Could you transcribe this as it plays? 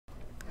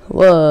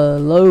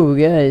Hello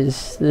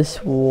guys, this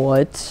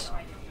what?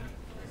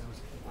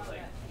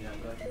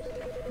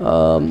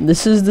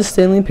 This is the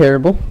Stanley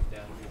Parable.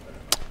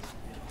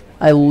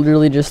 I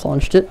literally just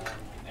launched it.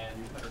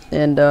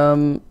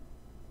 And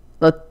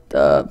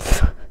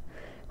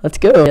let's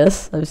go.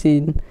 Yes, I've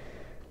seen.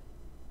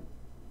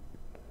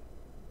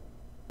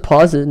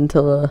 Pause it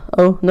until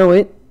oh no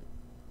wait.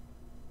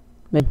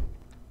 Maybe.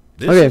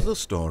 This is the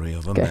story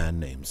of a man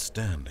named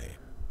Stanley.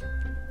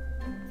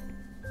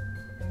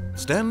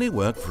 Stanley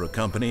worked for a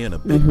company in a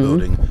big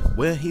building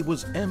where he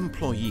was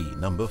employee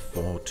number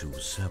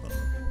 427.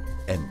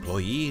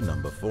 Employee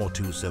number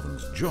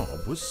 427's job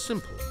was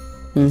simple.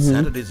 He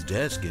sat at his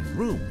desk in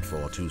room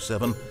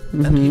 427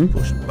 and he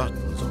pushed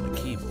buttons on a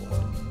keyboard.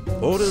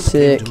 Orders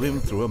came to him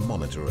through a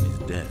monitor on his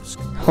desk,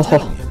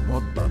 telling him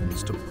what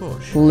buttons to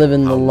push,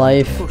 living the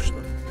life, to push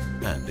them,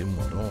 and in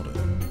what order.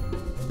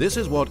 This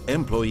is what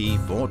employee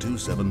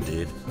 427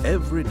 did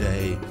every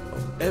day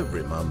of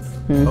every month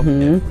of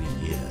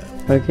every year.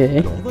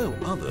 Okay. But although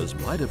others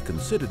might have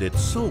considered it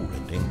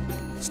soul-rending,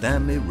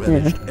 Stanley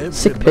relished every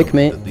Sick moment pick,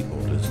 mate. that the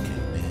orders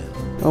came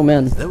in. Oh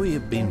man. Though he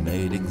had been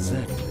made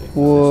exactly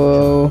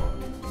Whoa.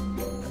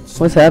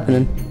 What's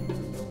happening?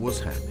 Was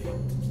happy.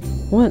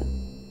 What?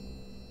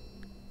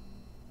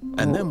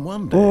 And then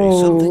one day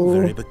something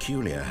very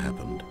peculiar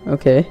happened.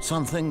 Okay.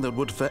 Something that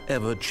would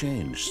forever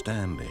change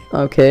Stanley.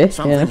 Okay.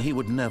 Something he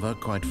would never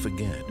quite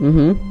forget.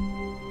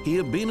 He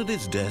had been at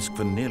his desk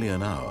for nearly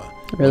an hour.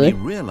 Really?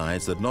 When he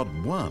realized that not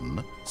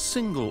one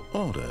single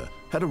order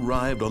had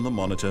arrived on the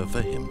monitor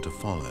for him to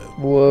follow.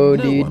 Whoa,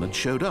 no dude. one had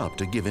showed up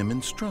to give him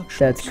instructions.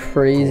 That's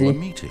crazy. Call a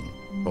meeting,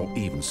 or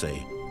even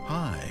say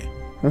hi.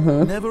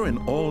 Never in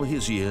all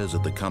his years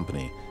at the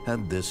company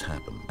had this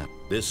happen.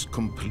 This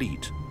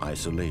complete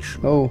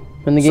isolation. Oh,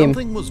 in the game.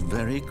 Something was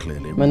very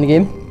clearly In wrong. the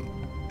game?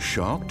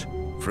 Shocked,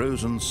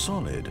 frozen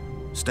solid,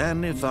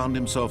 Stanley found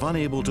himself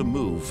unable to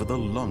move for the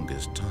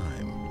longest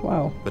time.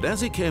 Wow. But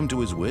as he came to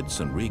his wits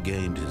and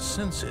regained his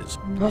senses,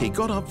 he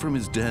got up from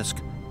his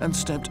desk and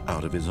stepped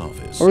out of his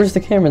office. Where's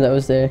the camera that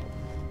was there?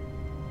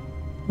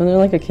 Was there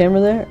like a camera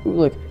there? Ooh,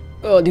 look.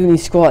 Oh, doing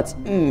these squats.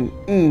 Oh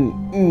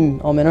man,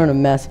 I'm gonna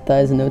massive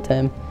thighs in no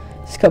time.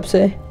 Does cup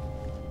say?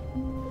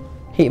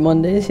 Hate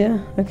Mondays, yeah?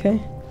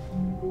 Okay.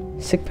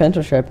 Sick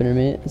pencil sharpener,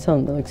 mate. That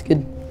looks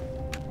good.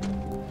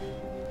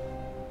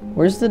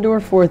 Where's the door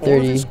 430?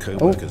 All of his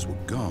co-workers were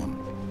gone.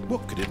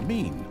 What could it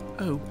mean?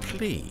 Oh,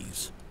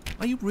 please.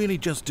 Are you really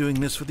just doing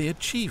this for the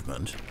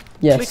achievement?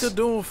 Yes. Click a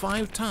door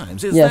 5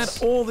 times. Is Yes.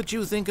 that all that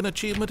you think an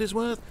achievement is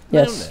worth?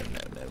 Yes.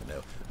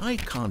 No. I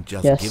can't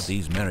just Yes. give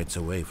these merits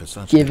away for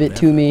such Give it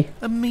to me.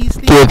 A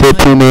measly Give it to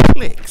 5 me.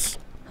 clicks.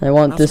 I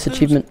want Now, this suppose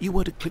achievement. you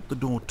were to click the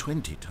door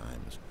 20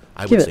 times.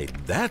 I Give would it. say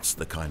that's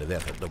the kind of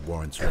effort that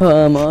warrants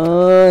Come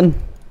on.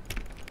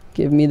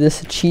 Give me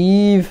this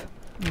achieve.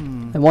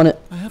 I want it.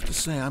 I have to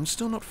say, I'm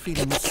still not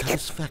feeling the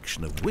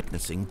satisfaction of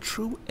witnessing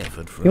true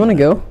effort for You wanna a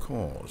go? noble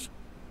cause.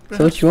 Is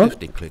that what you want?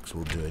 50 clicks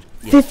will do it.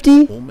 Yes,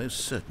 50? Almost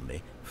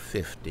certainly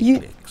 50 You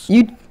clicks.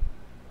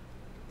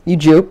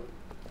 joke.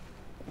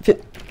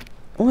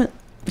 What?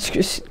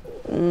 Screw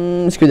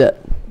that.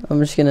 I'm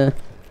just gonna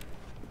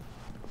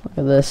look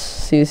at this.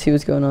 See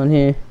what's going on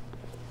here.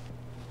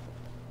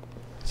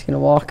 Just gonna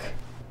walk.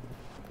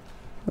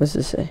 What does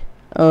this say?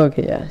 Oh,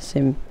 okay, yeah,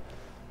 same.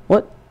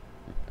 What?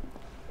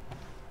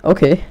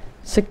 Okay,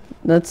 sick.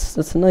 That's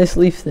a nice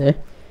leaf there.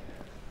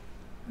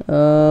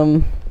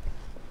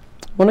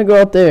 Want to go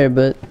out there,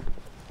 but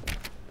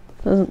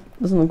doesn't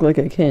look like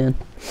I can.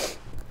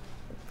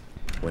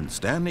 When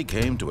Stanley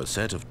came to a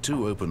set of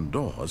 2 open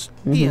doors,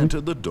 he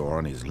entered the door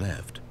on his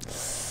left.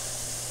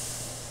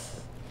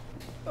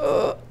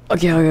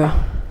 Okay, I'll go.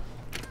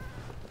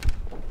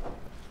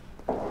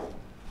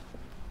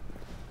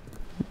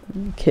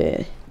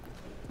 Okay.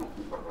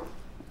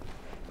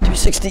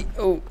 260.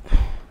 Oh,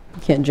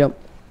 can't jump.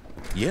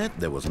 Yet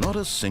there was not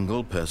a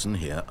single person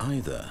here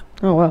either.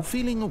 Oh wow.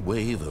 Feeling a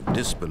wave of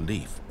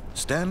disbelief,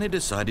 Stanley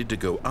decided to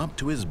go up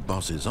to his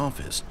boss's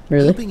office,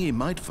 Really? hoping he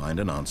might find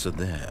an answer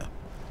there.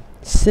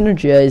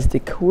 Synergize the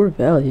core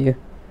value.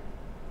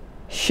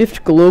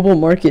 Shift global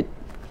market.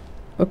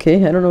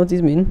 Okay, I don't know what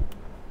these mean.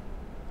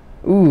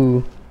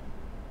 Ooh.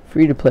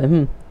 Free to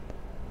play.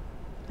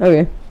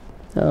 Okay.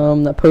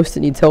 That post-it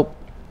needs help.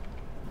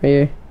 Right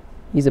here.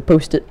 Needs a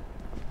post-it.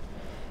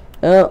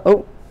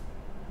 Oh.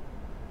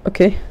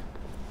 Okay.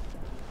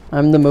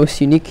 I'm the most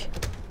unique.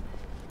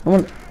 I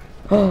want.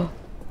 Oh.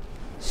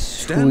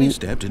 Stanley Sweet.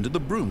 stepped into the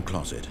broom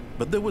closet,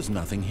 but there was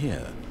nothing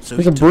here, so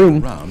There's he a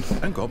turned broom. around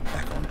and got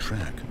back on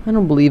track. I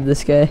don't believe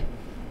this guy.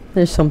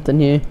 There's something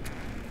here.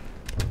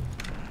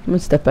 I'm gonna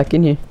step back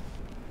in here.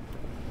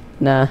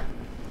 Nah.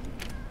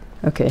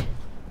 Okay.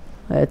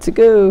 Let's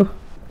go.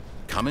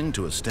 Coming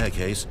to a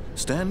staircase,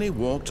 Stanley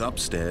walked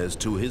upstairs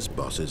to his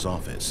boss's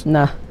office.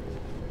 Nah.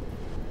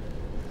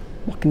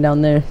 Walking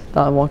down there.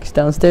 Thought I walks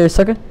downstairs,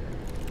 sucker.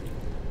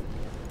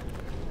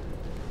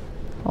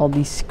 All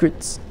these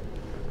scripts.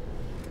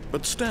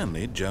 But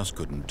Stanley just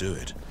couldn't do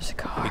it. There's a He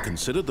car.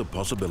 considered the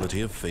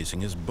possibility of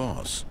facing his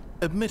boss.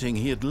 Admitting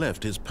he had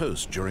left his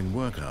post during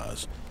work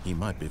hours, he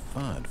might be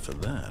fired for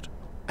that.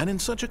 And in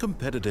such a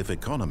competitive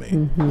economy,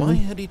 why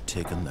had he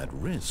taken that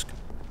risk?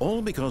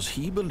 All because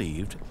he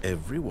believed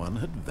everyone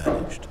had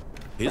vanished.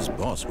 His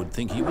boss would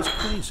think he was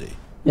crazy.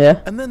 Yeah.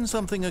 And then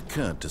something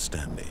occurred to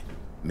Stanley.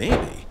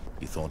 Maybe,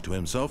 he thought to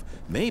himself,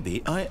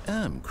 maybe I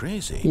am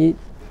crazy.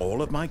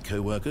 All of my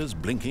co-workers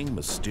blinking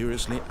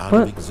mysteriously out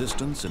of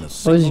existence in a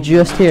single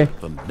just here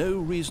for no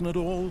reason at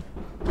all.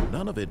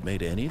 None of it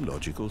made any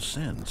logical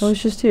sense. I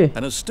was just here.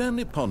 And as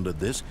Stanley pondered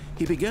this,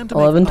 he began to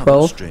 11, make 12.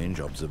 other strange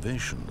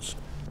observations.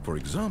 For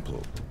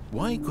example,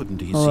 why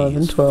couldn't he see 11,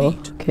 his 12.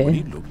 feet Okay. when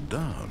he looked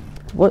down?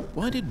 What?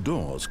 Why did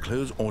doors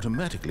close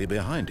automatically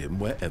behind him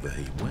wherever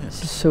he went?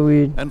 This is so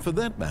weird. And for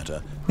that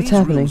matter, What's these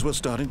happening? rooms were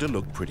starting to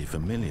look pretty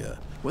familiar.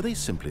 Were they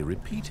simply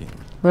repeating?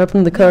 What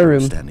happened to the car No,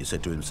 room? Stanley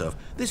said to himself,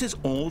 this is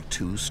all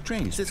too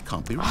strange. This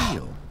can't be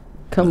real.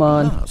 Come At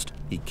on. last,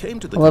 he came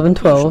to the 11,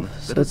 12,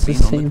 conclusion so that it's had the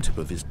been on same. the tip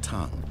of his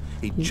tongue.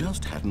 He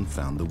just hadn't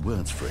found the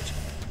words for it.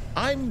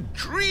 I'm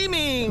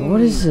dreaming! What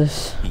is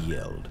this? He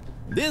yelled.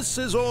 This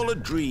is all a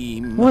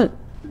dream. What?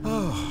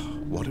 Oh,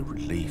 what a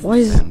relief Why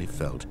is- Stanley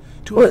felt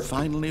to What? have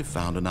finally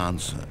found an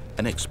answer,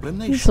 an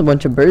explanation. There's a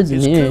bunch of birds in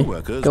His here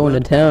co-workers going to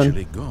weren't town.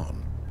 actually gone.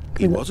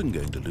 He wasn't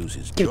going to lose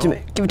his Give it job. to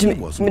me. Give it to me. He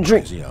Give wasn't me a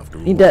drink. crazy after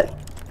Need all. that.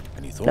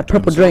 And he thought That to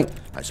purple himself,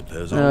 drink. I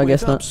suppose No, I I'll wake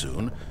guess up not.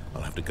 soon.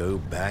 I'll have to go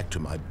back to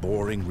my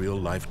boring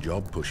real-life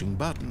job pushing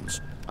buttons.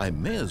 I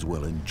may as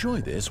well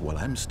enjoy this while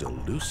I'm still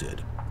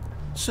lucid.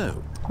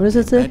 So, What does he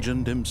it say?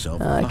 imagined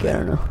himself I flying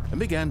don't know. and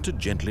began to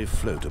gently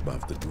float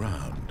above the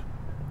ground.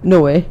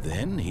 No way.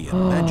 Then he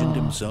imagined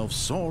himself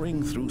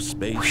soaring through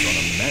space on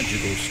a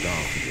magical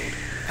star field,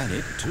 and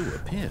it too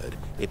appeared.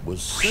 It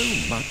was so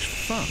much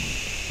fun,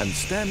 and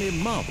Stanley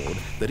marveled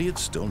that he had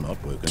still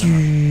not woken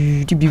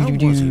up.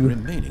 How was he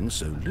remaining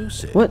so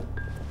lucid? What?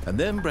 And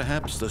then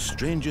perhaps the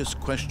strangest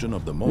question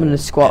of them all. I'm gonna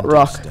squat entered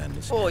rock.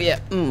 Stanley's Oh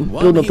head. yeah.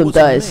 While Building up he them was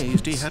thighs.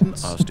 amazed he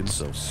hadn't asked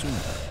himself sooner.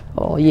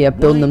 Oh yeah,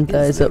 building Why them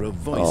thighs is up. there a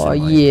voice Oh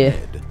in my yeah.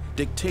 head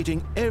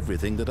dictating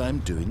everything that I'm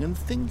doing and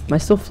thinking? Am I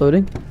still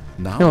floating?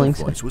 Now I don't the think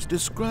so. voice was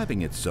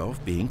describing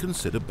itself being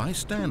considered by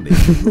Stanley,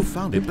 who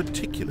found it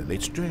particularly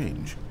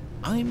strange.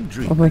 I'm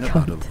dreaming my about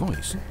God. a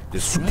voice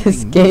This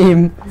describing me,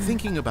 game.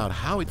 thinking about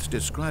how it's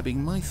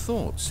describing my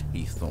thoughts,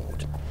 he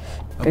thought.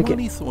 And Okay. when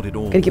he thought it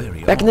all Gotta get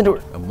very back in the odd door.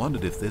 and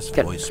wondered if this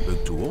Got- voice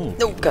spoke to all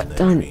No, people God in their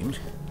darn it. dreams,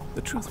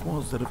 the truth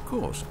was that, of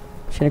course,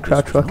 She's gonna this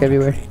crouch was walk not a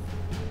everywhere. dream.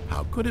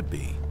 How could it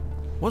be?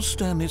 Was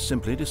Stanley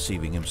simply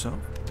deceiving himself?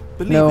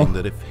 Believing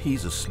that if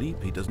he's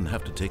asleep, he doesn't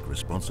have to take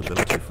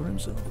responsibility for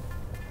himself?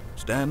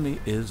 Stanley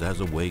is as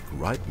awake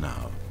right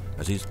now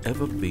as he's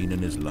ever been in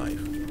his life.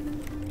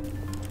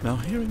 Now,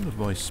 hearing the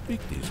voice speak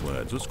these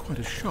words was quite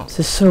a shock. This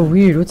is so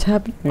weird. What's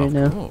happening right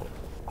After now? all,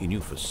 he knew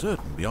for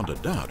certain, beyond a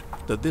doubt,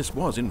 that this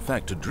was in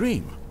fact a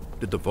dream.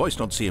 Did the voice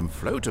not see him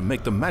float and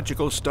make the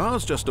magical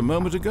stars just a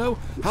moment ago?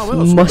 How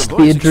else Must would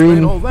the be a voice explain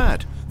dream. all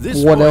that?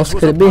 This What voice else was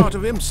could a it be? part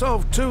of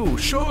himself too,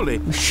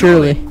 surely.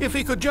 Surely. If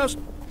he could just...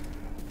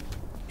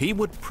 He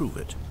would prove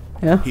it.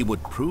 Yeah. He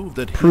would prove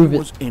that Prove he it.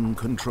 was in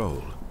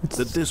control.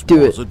 That this do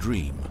was it. a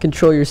dream.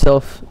 Control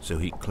yourself. So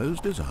he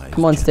closed his eyes.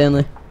 Come on, gently,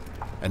 Stanley.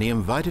 And he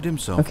invited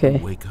himself Okay.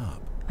 to wake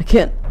up. I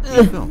can't.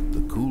 He felt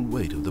the cool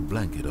weight of the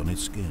blanket on his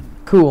skin,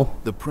 Cool.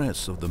 the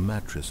press of the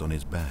mattress on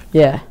his back,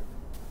 Yeah.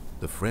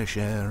 the fresh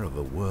air of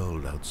a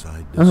world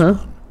outside the Uh-huh.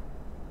 sun.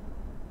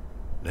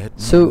 Let me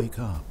So, wake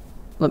up,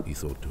 let- he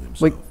thought to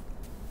himself. wait.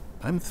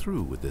 I'm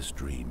through with this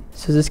dream.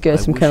 So this guy's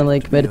I some wish kind of it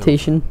like to be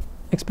meditation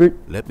expert.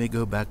 Let me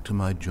go back to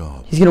my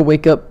job. He's gonna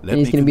wake up Let and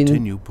he's me gonna be in.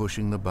 continue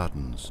pushing the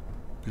buttons.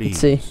 Please.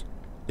 see.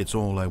 It's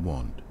all I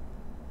want.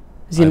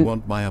 He's I gonna.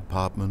 want my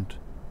apartment,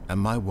 and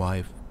my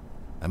wife,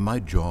 and my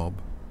job.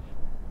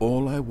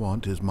 All I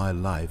want is my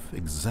life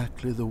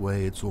exactly the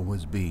way it's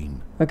always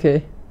been.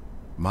 Okay.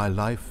 My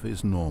life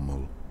is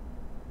normal.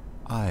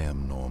 I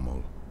am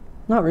normal.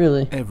 Not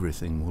really.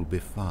 Everything will be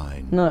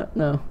fine. No.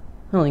 I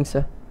don't think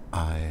so.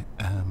 I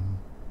am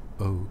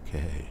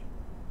okay.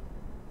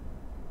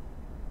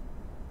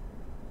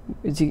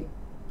 Is he?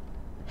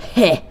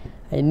 Heh!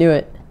 I knew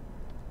it.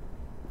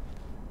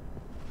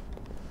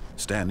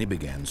 Stanley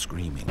began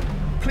screaming.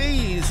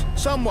 Please,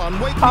 someone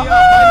wake me up.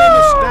 My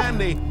name is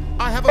Stanley.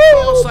 I have a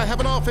boss. I have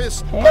an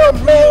office. I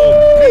am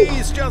real.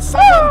 Please, just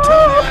someone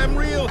tell me I am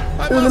real.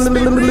 I must be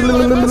real.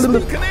 I must be.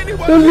 Can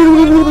anyone hear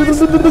my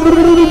voice?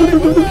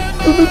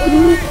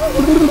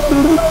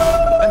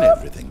 And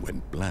everything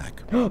went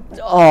black. Oh,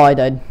 I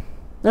died.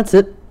 That's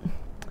it.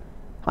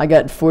 I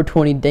got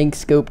 420 dank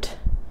scoped.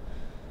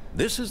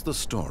 This is the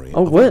story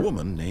Oh, of what? a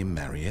woman named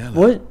Mariella.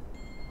 What?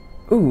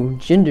 Ooh,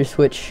 gender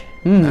switch.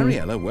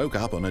 Mariella woke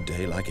up on a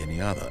day like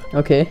any other.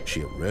 Okay.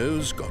 She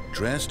arose, got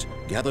dressed,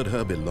 gathered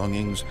her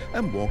belongings,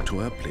 and walked to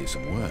her place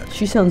of work.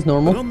 She sounds But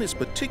normal. on this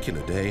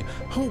particular day,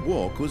 her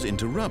walk was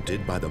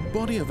interrupted by the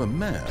body of a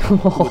man who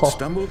had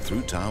stumbled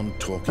through town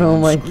talking Oh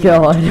and my screaming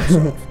God. to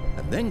himself.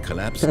 And then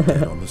collapsed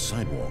dead on the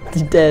sidewalk.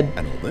 Dead.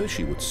 And although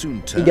she would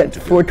soon turn got to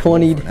go call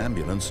 420'd. for an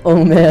ambulance,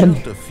 Oh, man.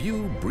 after a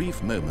few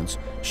brief moments,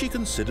 she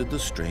considered the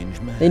strange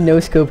man. They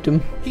no-scoped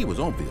him. He was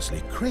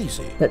obviously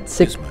crazy. That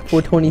sick This much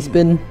 420 she knew.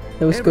 spin.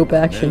 No-scope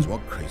Everyone action. knows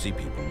what crazy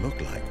people look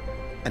like.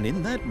 And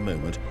in that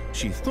moment,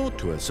 she thought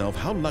to herself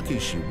how lucky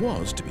she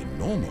was to be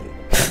normal.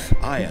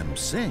 I am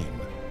sane.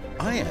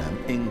 I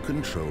am in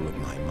control of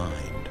my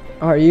mind.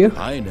 Are you?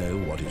 I know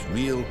what is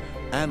real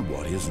and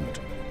what isn't.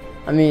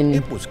 I mean,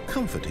 It was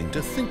comforting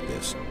to think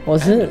this.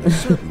 Was and it? in a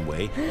certain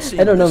way,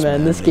 I don't know, seeing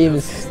man. this This game made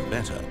is. her feel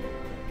better.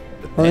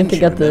 But I then think I she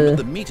got the-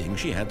 remembered the meeting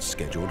she had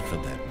scheduled for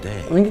that day.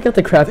 I think I got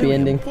the crappy Very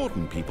ending.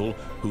 important people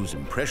whose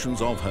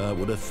impressions of her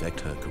would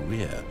affect her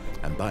career,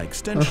 and by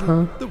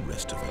extension, the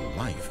rest of her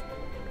life.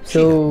 She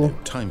had So, no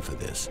time for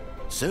this.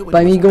 So it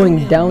by me was going only a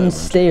moment that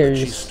downstairs-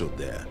 she stood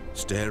there,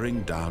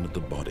 staring down at the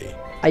body,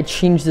 I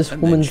changed this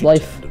and then woman's she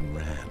life. turned and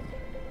ran.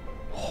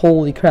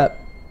 Holy crap.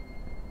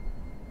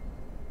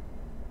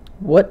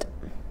 What?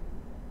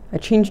 I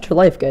changed her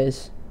life,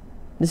 guys.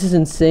 This is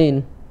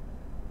insane.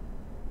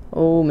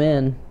 Oh,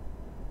 man.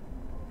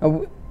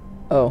 Oh.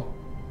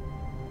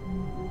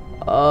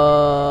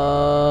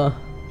 I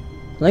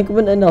think I'm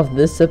gonna end off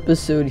this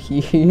episode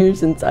here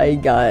since I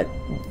got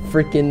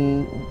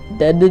freaking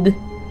deaded.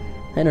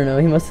 I don't know,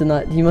 he must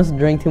have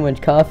drank too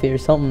much coffee or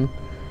something.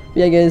 But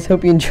yeah, guys,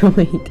 hope you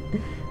enjoyed.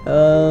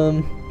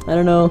 I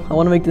don't know, I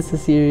want to make this a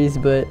series,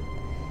 but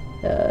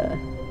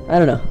I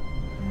don't know.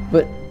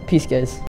 But peace, guys.